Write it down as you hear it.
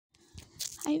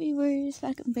Hi viewers,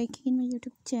 welcome back in my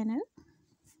YouTube channel.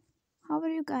 How are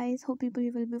you guys? Hope people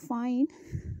will be fine.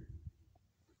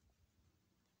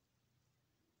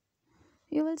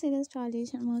 You will see the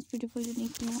stylish and most beautiful,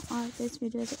 unique new art based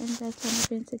videos and best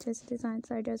on princess designs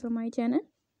ideas on my channel.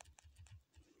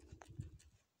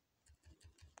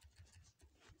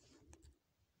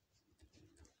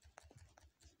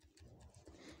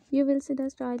 You will see the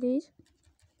stylish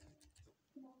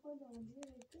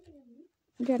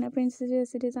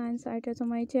princess designs ideas on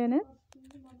my channel.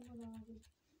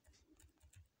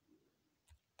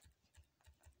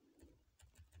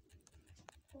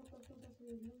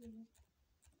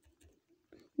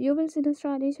 You will see the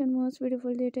stylish and most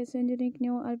beautiful, latest and unique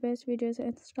new or best videos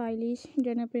and stylish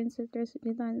princess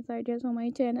designs ideas on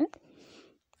my channel.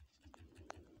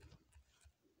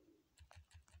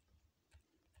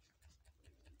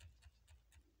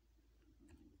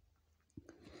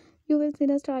 You will see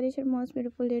the stylish and most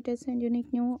beautiful, latest and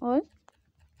unique new all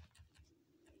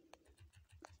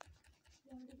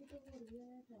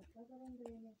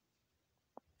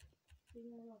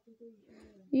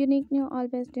unique new all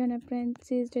best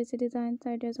princess dress designs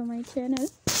ideas on my channel.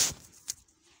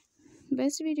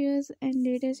 Best videos and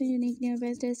latest and unique new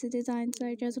best dress designs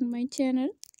ideas on my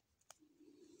channel.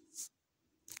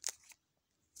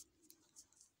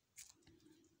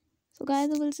 So guys,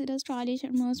 you will see the stylish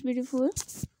and most beautiful.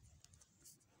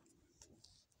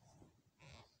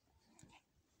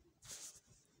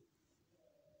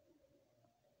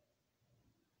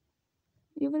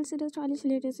 You will see the stylish,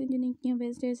 latest and unique new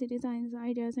best dress designs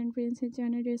ideas and princess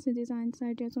dress designs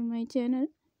ideas on my channel.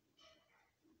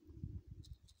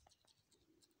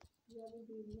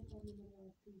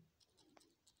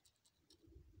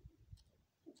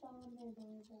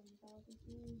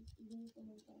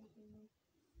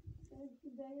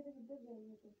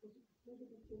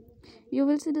 You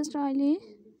will see the stylish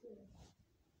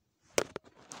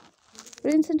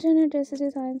princess dress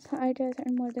designs ideas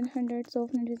and more than hundreds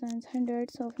of new designs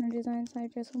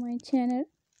ideas on my channel.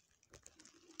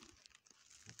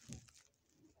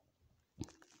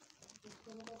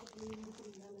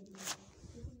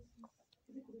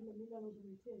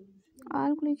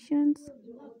 All collections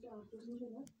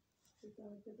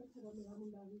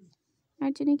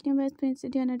at unique new best princess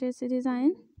dress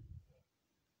design.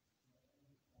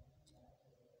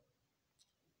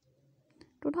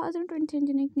 Two 2020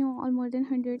 unique new all more than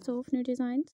hundreds of new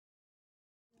designs.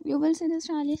 You will see the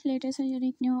stylish, latest and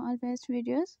unique new all best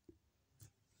videos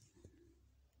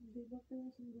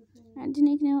and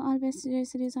unique new all best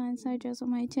dress designs ideas on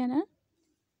my channel.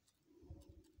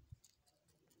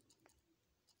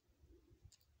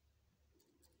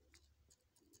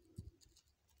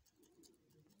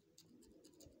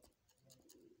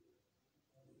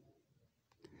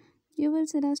 You will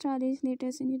see the stylish,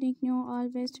 latest and unique new all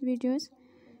best videos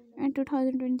and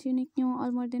 2020 unique new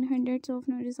all more than hundreds of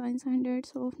new designs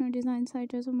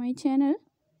ideas on my channel.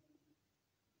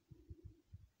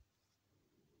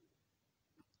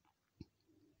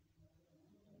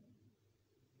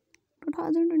 Two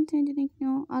 2020 unique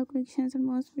new all collections and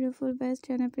most beautiful best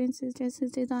princess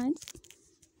dresses designs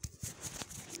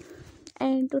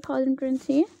and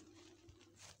 2020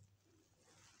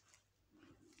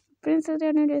 princess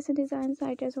dress designs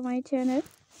ideas on my channel.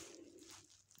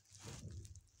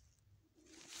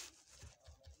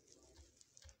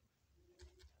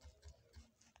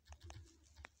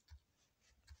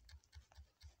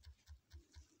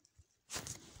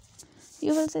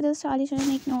 You will see the stylish and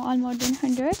unique new all more than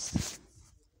hundreds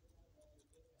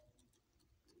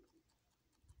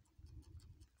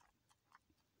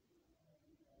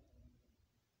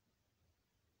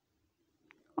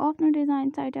of new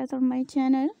design ideas on my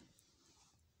channel.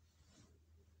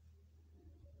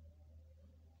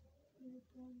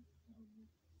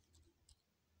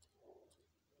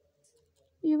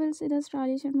 You will see the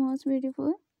stylish and most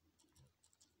beautiful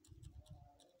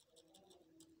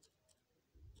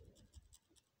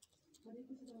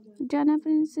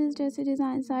princess dress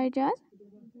designs ideas.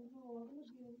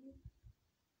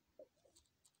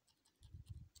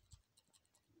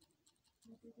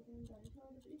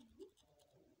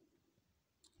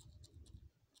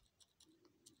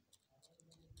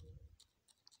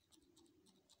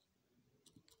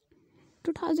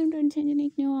 Two 2020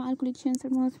 unique new all collections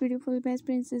and most beautiful best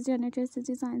princess dress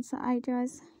designs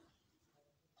ideas.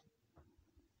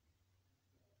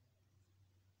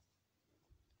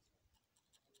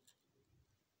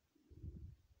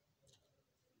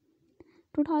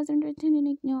 2020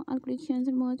 unique new all collections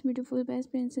and most beautiful best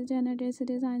princess dress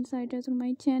designs ideas on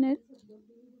my channel.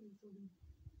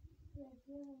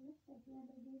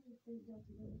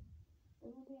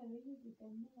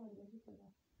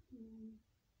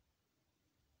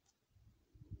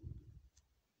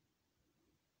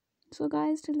 So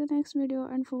guys, till the next video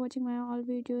and for watching my all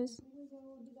videos.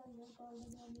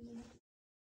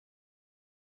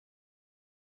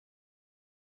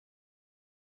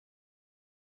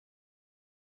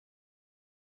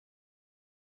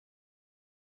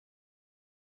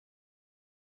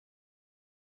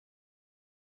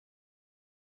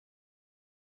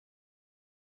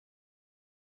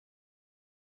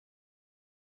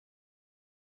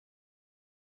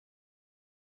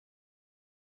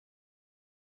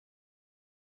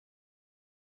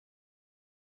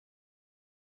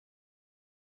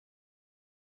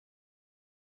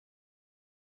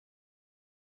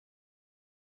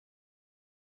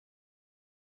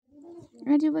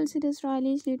 And you will see the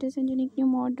stylish, latest and unique new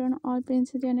modern all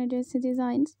princess and dress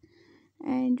designs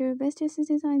and best dress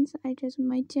designs I just on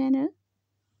my channel.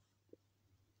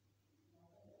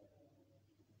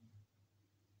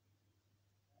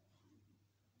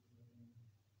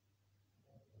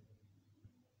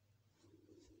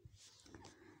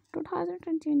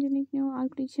 2020 unique new all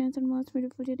collections and most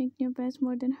beautiful unique new best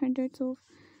more than hundreds of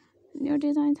new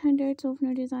designs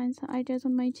I just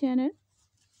on my channel.